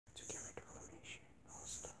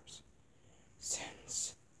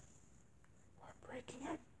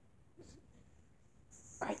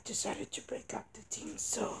decided to break up the team,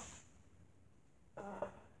 so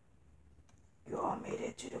you all made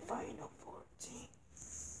it to the final 14.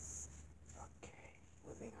 Okay,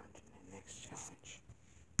 moving on to the next challenge.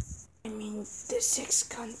 I mean, the sixth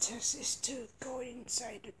contest is to go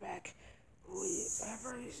inside the bag.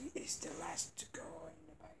 Whoever is the last to go in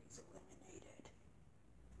the bag is eliminated.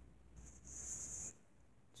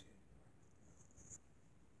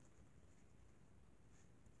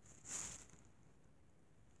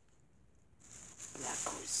 Black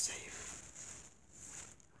is safe.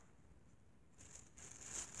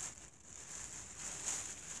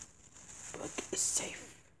 Black is safe.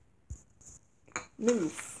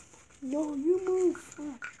 Move. No, you move.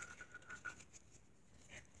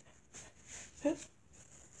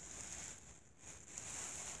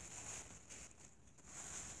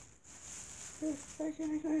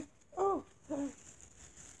 Oh,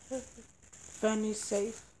 Fanny's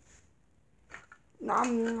safe.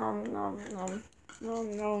 Nom nom nom nom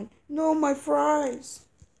nom nom. No, my fries.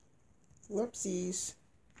 Whoopsies.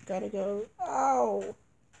 Gotta go. Ow.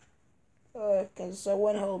 Can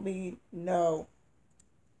someone help me? No.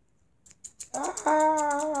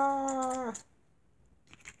 Ah.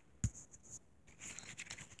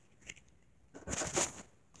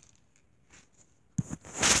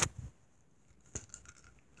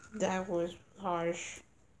 That was harsh.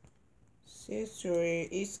 Sister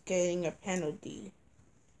is getting a penalty.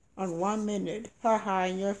 On 1 minute. Haha,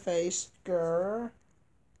 in your face, girl.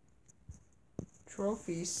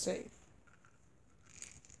 Trophy safe.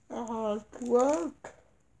 Work.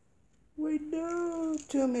 Wait, no.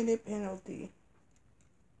 2-minute penalty.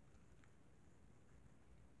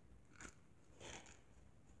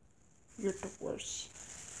 You're the worst.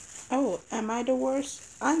 Oh, am I the worst?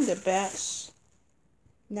 I'm the best.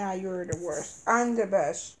 Nah, you're the worst. I'm the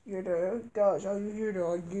best. You're the gosh. Are you here to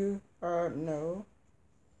argue? No.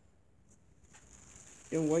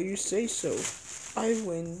 Then why you say so? I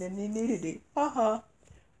win the immunity. Haha.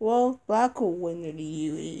 Well, Black will win the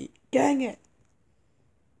immunity. Dang it.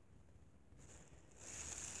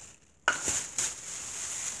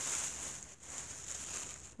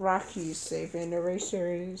 Rocky's safe and the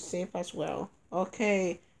racer is safe as well.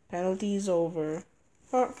 Okay, penalty is over.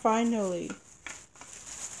 Finally.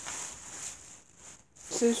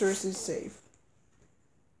 Scissors is safe.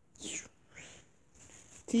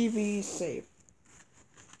 TV is safe.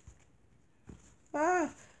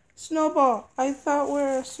 Snowball. I thought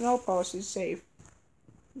where snowballs is safe.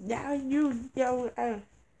 Now you yell out.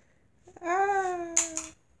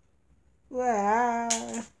 Wow.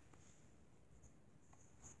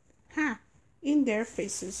 Ha! In their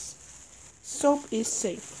faces. Soap is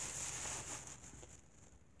safe.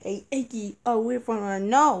 Hey, Eggy, away from her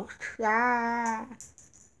nose.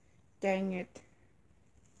 Dang it.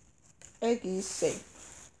 Eggy is safe.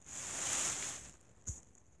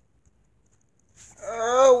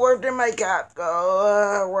 Oh, where did my cap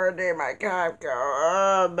go? Where did my cap go?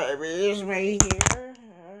 Oh, baby, is right here.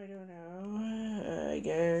 I don't know. I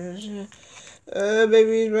guess.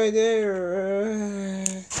 Baby's right there.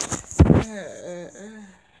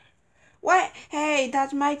 What? Hey,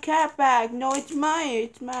 that's my cat bag. No, it's mine.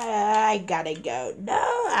 It's mine. I gotta go.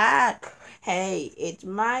 No, hey, it's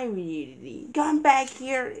my immunity. Come back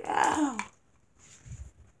here. Oh.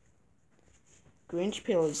 Grinch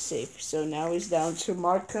Pill is safe, so now it's down to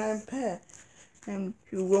Mark and Pat. And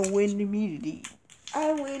who will win the immunity?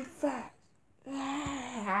 I win fast.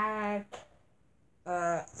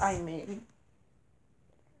 I mean,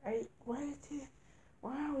 why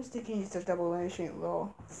I was thinking it's a double elimination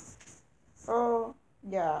law. Oh,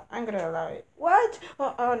 yeah, I'm gonna allow it. What?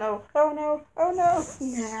 Oh no, oh no, oh no.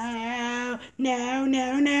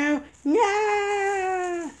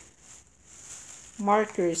 No.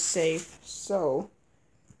 Marker is safe, so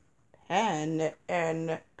Pan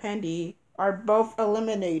and Pandy are both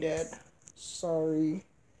eliminated. Sorry.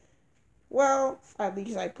 Well, at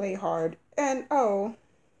least I play hard. And oh,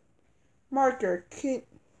 Marker,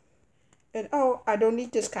 and oh, I don't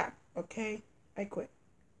need this cap, okay? I quit.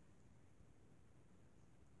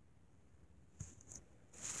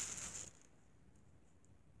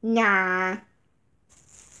 Nah.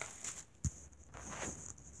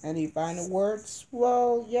 Any final words?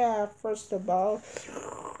 Well, yeah, first of all,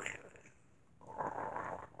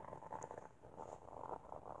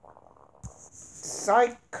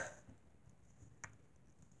 psych.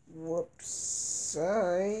 Whoops.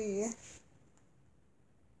 Sorry.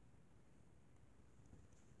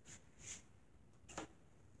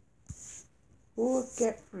 Who will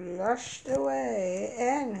get flushed away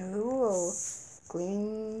and who will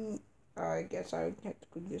clean I guess I have to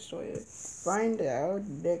quickly destroy it. Find out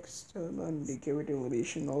next time on the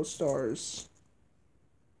Elimination All Stars.